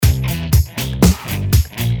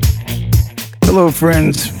Hello,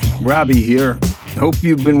 friends. Robbie here. Hope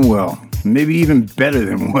you've been well, maybe even better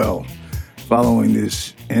than well, following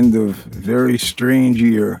this end of very strange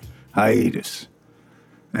year hiatus.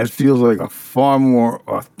 That feels like a far more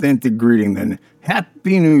authentic greeting than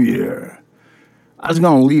Happy New Year. I was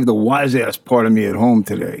going to leave the wise-ass part of me at home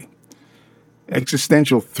today.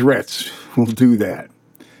 Existential threats will do that,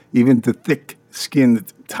 even to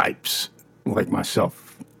thick-skinned types like myself.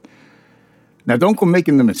 Now, don't go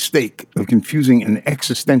making the mistake of confusing an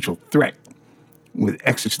existential threat with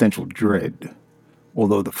existential dread,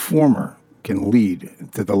 although the former can lead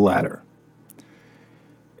to the latter.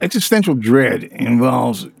 Existential dread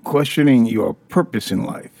involves questioning your purpose in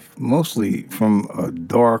life, mostly from a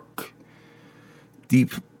dark,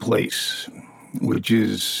 deep place, which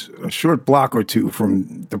is a short block or two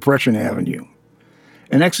from Depression Avenue.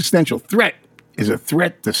 An existential threat is a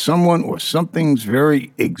threat to someone or something's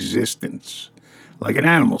very existence, like an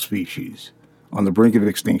animal species on the brink of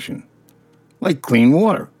extinction, like clean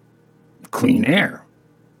water, clean air,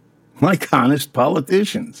 like honest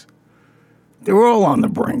politicians. They're all on the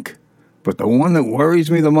brink, but the one that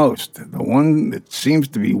worries me the most, the one that seems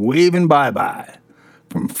to be waving bye-bye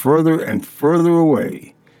from further and further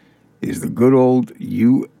away, is the good old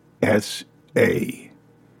USA.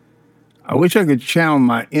 I wish I could channel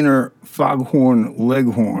my inner Foghorn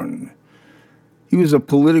Leghorn. He was a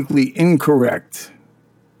politically incorrect,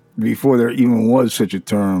 before there even was such a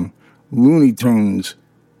term, Looney Tunes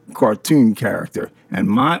cartoon character. And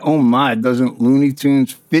my, oh my, doesn't Looney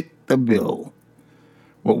Tunes fit the bill?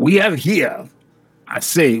 What we have here,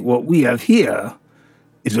 what we have here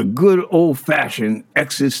is a good old-fashioned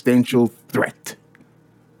existential threat.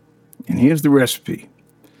 And here's the recipe,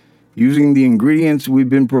 using the ingredients we've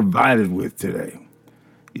been provided with today.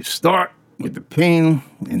 You start with the pain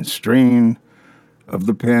and strain of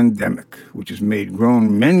the pandemic, which has made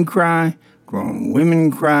grown men cry, grown women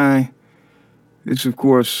cry. This, of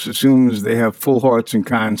course, assumes they have full hearts and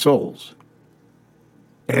kind souls.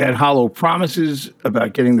 Add hollow promises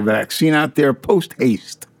about getting the vaccine out there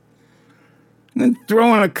post-haste. And then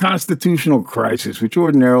throw in a constitutional crisis, which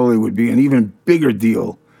ordinarily would be an even bigger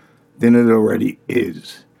deal than it already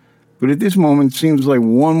is. But at this moment, seems like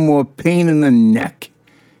one more pain in the neck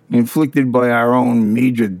inflicted by our own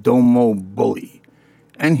major domo bully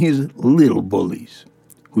and his little bullies,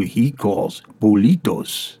 who he calls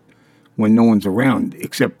bolitos, when no one's around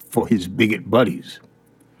except for his bigot buddies.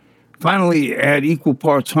 Finally, add equal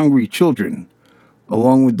parts hungry children,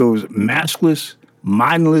 along with those maskless,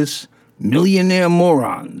 mindless, millionaire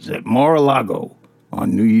morons at Mar-a-Lago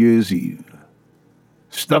on New Year's Eve.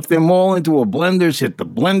 Stuff them all into a blender, set the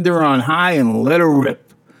blender on high, and let her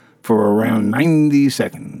rip for around 90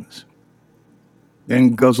 seconds.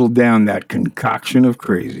 Then guzzle down that concoction of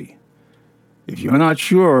crazy. If you're not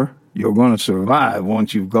sure you're going to survive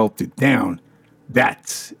once you've gulped it down,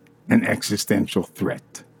 that's an existential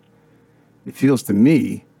threat. It feels to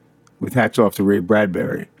me, with hats off to Ray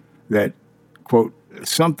Bradbury, that, quote,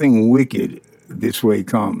 something wicked this way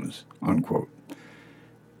comes, unquote.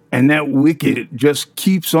 And that wicked just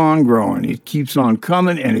keeps on growing. It keeps on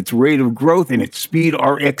coming, and its rate of growth and its speed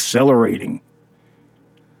are accelerating.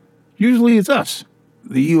 Usually it's us,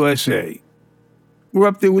 the USA. We're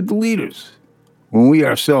up there with the leaders, when we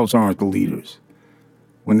ourselves aren't the leaders,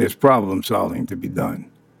 when there's problem solving to be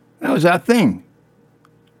done. That was our thing.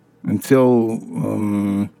 Until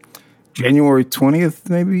January 20th,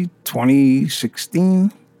 maybe,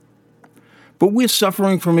 2016. But we're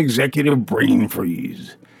suffering from executive brain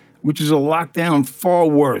freeze, which is a lockdown far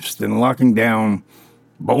worse than locking down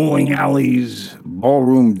bowling alleys,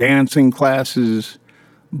 ballroom dancing classes,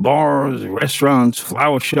 bars, restaurants,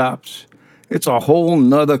 flower shops. It's a whole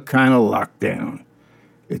nother kind of lockdown.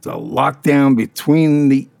 It's a lockdown between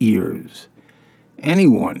the ears.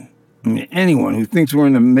 Anyone who thinks we're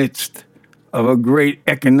in the midst of a great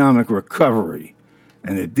economic recovery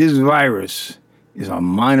and that this virus is a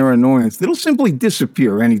minor annoyance that'll simply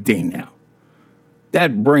disappear any day now,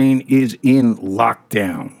 that brain is in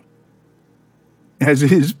lockdown. As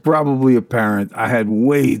is probably apparent, I had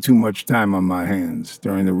way too much time on my hands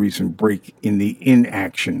during the recent break in the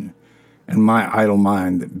inaction, and my idle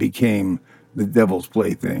mind became the devil's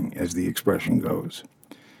plaything, as the expression goes.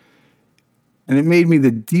 And it made me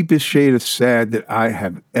the deepest shade of sad that I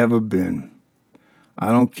have ever been.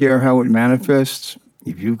 I don't care how it manifests.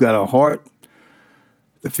 If you've got a heart,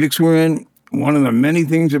 the fix we're in, one of the many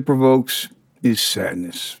things it provokes is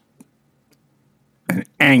sadness and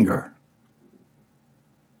anger.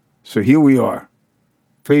 So here we are,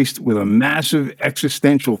 faced with a massive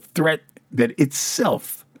existential threat that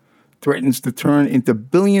itself threatens to turn into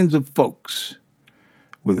billions of folks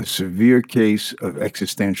with a severe case of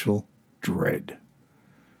existential dread.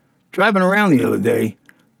 Driving around the other day,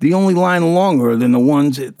 the only line longer than the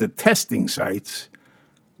ones at the testing sites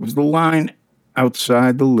was the line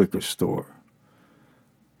outside the liquor store.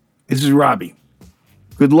 This is Robbie.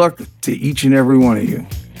 Good luck to each and every one of you.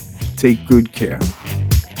 Take good care.